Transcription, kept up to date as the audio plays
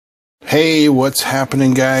Hey, what's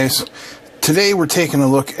happening, guys? Today we're taking a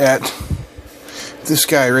look at this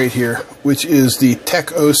guy right here, which is the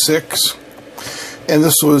TEC-06, and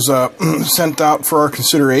this was sent out for our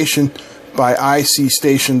consideration by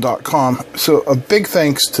icstation.com, so a big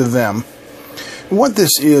thanks to them. What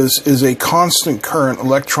this is a constant current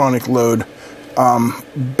electronic load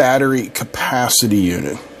battery capacity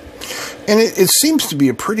unit, and it seems to be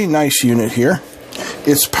a pretty nice unit here.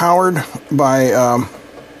 It's powered by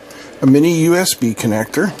a mini USB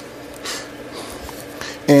connector,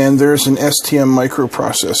 and there's an STM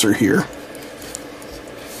microprocessor here.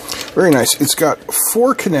 Very nice. It's got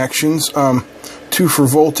 4 connections, 2 for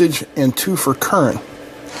voltage and 2 for current.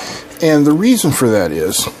 And the reason for that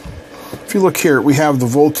is, if you look here, we have the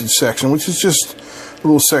voltage section, which is just a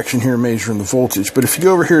little section here measuring the voltage. But if you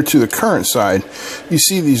go over here to the current side, you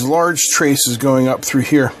see these large traces going up through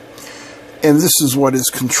here. And this is what is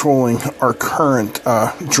controlling our current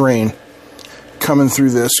drain coming through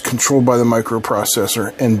this, controlled by the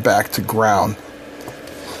microprocessor, and back to ground.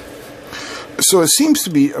 So it seems to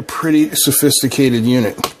be a pretty sophisticated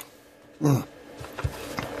unit.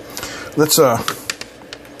 Let's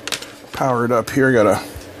power it up here. I got a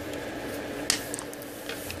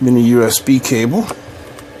mini USB cable.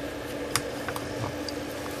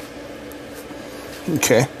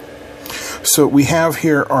 Okay. So we have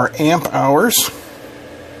here our amp hours.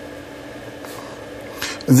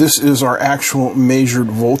 This is our actual measured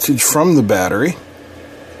voltage from the battery.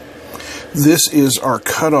 This is our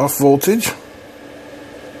cutoff voltage.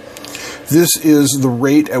 This is the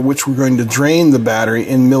rate at which we're going to drain the battery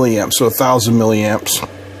in milliamps. So 1,000 milliamps,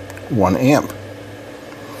 1 amp.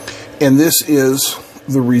 And this is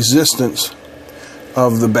the resistance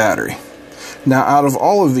of the battery. Now, out of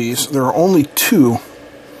all of these, there are only 2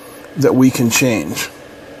 that we can change.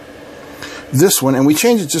 This one, and we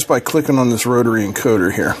change it just by clicking on this rotary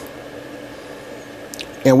encoder here.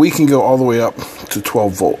 And we can go all the way up to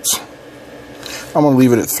 12 volts. I'm going to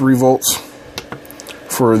leave it at 3 volts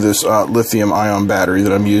for this lithium ion battery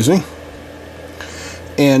that I'm using.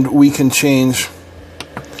 And we can change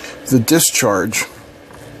the discharge,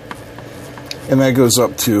 and that goes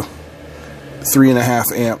up to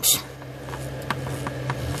 3.5 amps,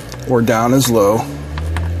 or down as low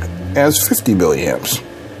as 50 milliamps.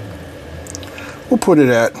 We'll put it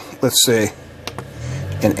at, let's say,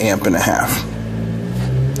 1.5 amps.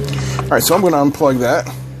 Alright, so I'm going to unplug that.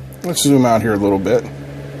 Let's zoom out here a little bit.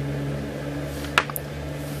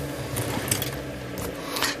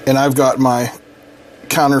 And I've got my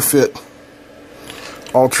counterfeit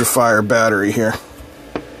ultra-fire battery here.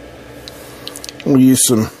 We'll use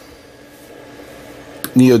some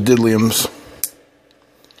neodymiums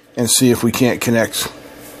and see if we can't connect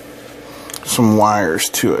some wires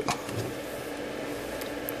to it.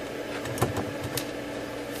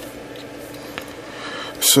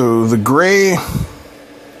 So the gray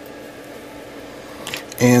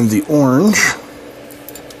and the orange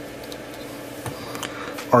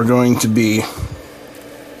are going to be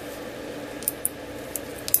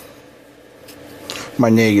my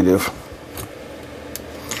negative.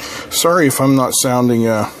 Sorry if I'm not sounding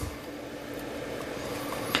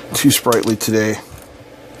too sprightly today.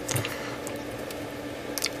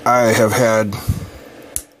 I have had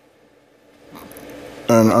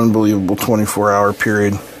an unbelievable 24-hour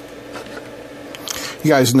period. You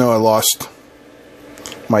guys know I lost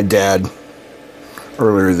my dad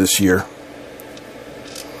earlier this year.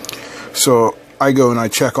 So I go and I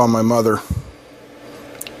check on my mother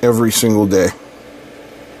every single day.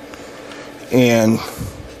 And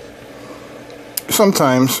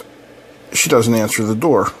sometimes she doesn't answer the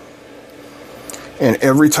door. And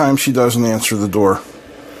every time she doesn't answer the door,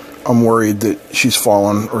 I'm worried that she's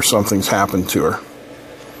fallen or something's happened to her.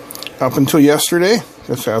 Up until yesterday,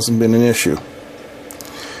 this hasn't been an issue.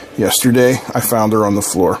 Yesterday, I found her on the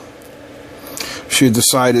floor. She had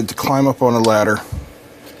decided to climb up on a ladder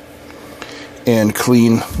and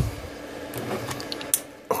clean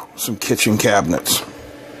some kitchen cabinets.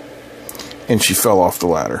 And she fell off the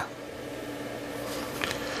ladder.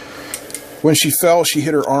 When she fell, she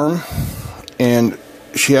hit her arm, and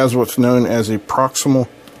she has what's known as a proximal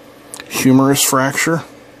humerus fracture.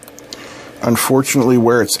 Unfortunately,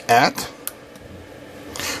 where it's at,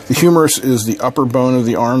 the humerus is the upper bone of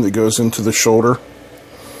the arm that goes into the shoulder,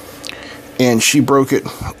 and she broke it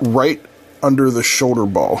right under the shoulder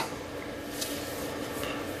ball.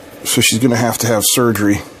 So she's going to have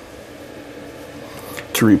surgery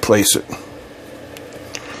to replace it.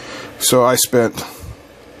 So I spent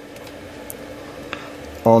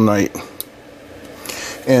all night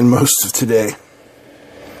and most of today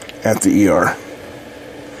at the ER.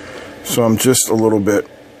 So I'm just a little bit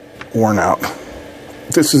worn out.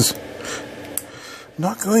 This is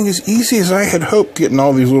not going as easy as I had hoped, getting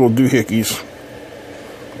all these little doohickeys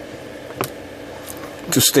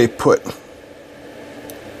to stay put.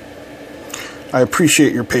 I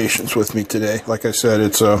appreciate your patience with me today. Like I said,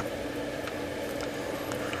 it's my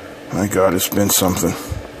God, it's been something.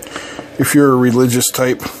 If you're a religious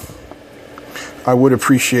type, I would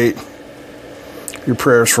appreciate your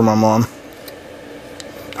prayers for my mom.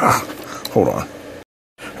 Hold on.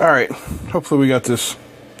 Alright, hopefully we got this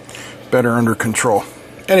better under control.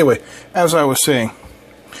 Anyway, as I was saying,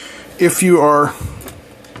 if you are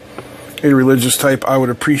a religious type, I would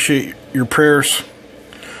appreciate your prayers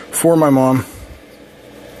for my mom.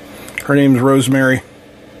 Her name is Rosemary,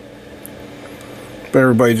 but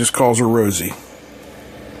everybody just calls her Rosie.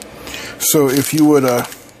 So if you would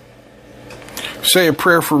say a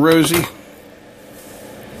prayer for Rosie,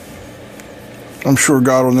 I'm sure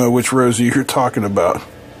God will know which Rosie you're talking about.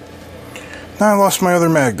 Now I lost my other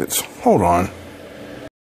magnets. Hold on.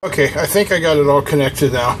 Okay, I think I got it all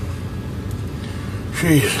connected now.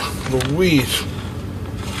 Jeez Louise.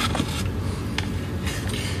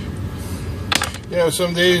 You know,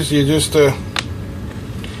 some days you just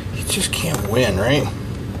can't win, right?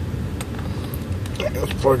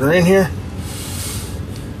 Let's plug her in here.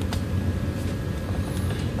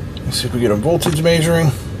 Let's see if we get a voltage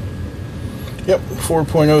measuring. Yep,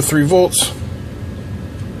 4.03 volts.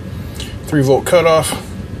 3 volt cutoff.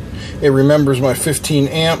 It remembers my 15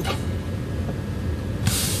 amp.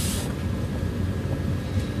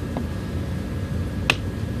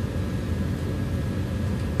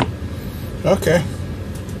 Okay.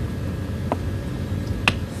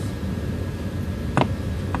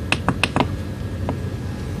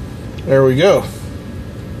 There we go.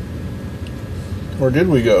 Or did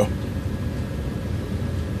we go?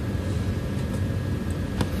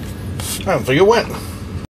 I don't think it went.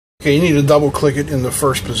 Okay, you need to double click it in the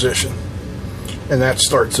first position, and that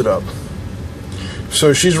starts it up.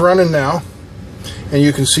 So she's running now, and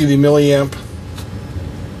you can see the milliamp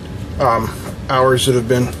hours that have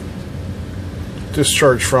been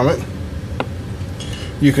discharged from it.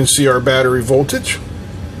 You can see our battery voltage.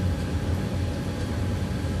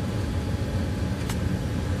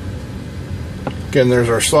 Again, there's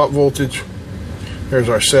our stop voltage, there's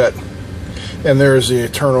our set, and there is the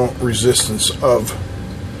internal resistance of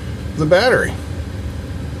the battery.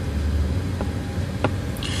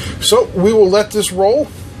 So we will let this roll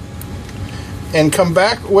and come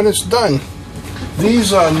back when it's done.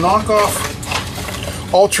 These knockoff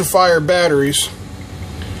Ultrafire batteries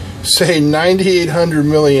say 9,800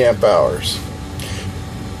 milliamp hours.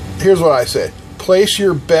 Here's what I say: place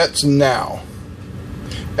your bets now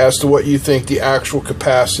as to what you think the actual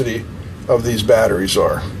capacity of these batteries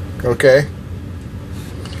are. Okay?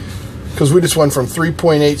 Because we just went from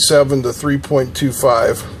 3.87 to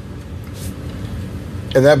 3.25,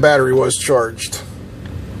 and that battery was charged,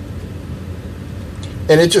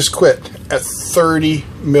 and it just quit at 30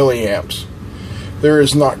 milliamps. There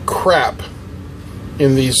is not crap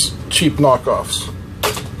in these cheap knockoffs.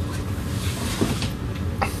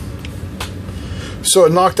 So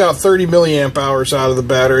it knocked out 30 milliamp hours out of the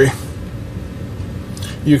battery.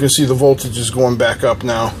 You can see the voltage is going back up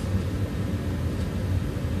now.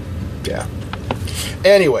 Yeah.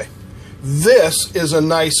 Anyway, this is a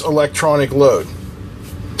nice electronic load.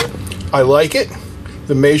 I like it.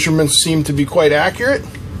 The measurements seem to be quite accurate.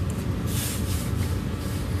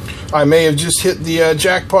 I may have just hit the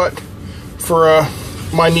jackpot for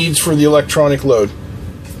my needs for the electronic load.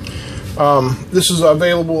 This is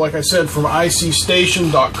available, like I said, from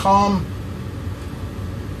ICStation.com,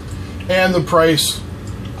 and the price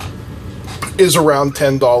is around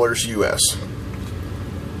 $10 US.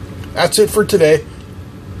 That's it for today.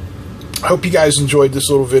 I hope you guys enjoyed this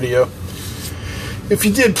little video. If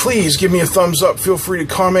you did, please give me a thumbs up. Feel free to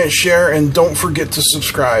comment, share, and don't forget to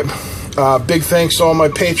subscribe. Big thanks to all my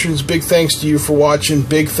patrons. Big thanks to you for watching.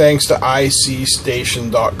 Big thanks to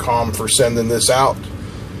ICStation.com for sending this out.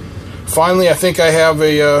 Finally, I think I have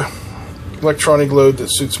a electronic load that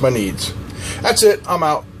suits my needs. That's it. I'm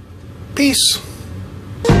out. Peace.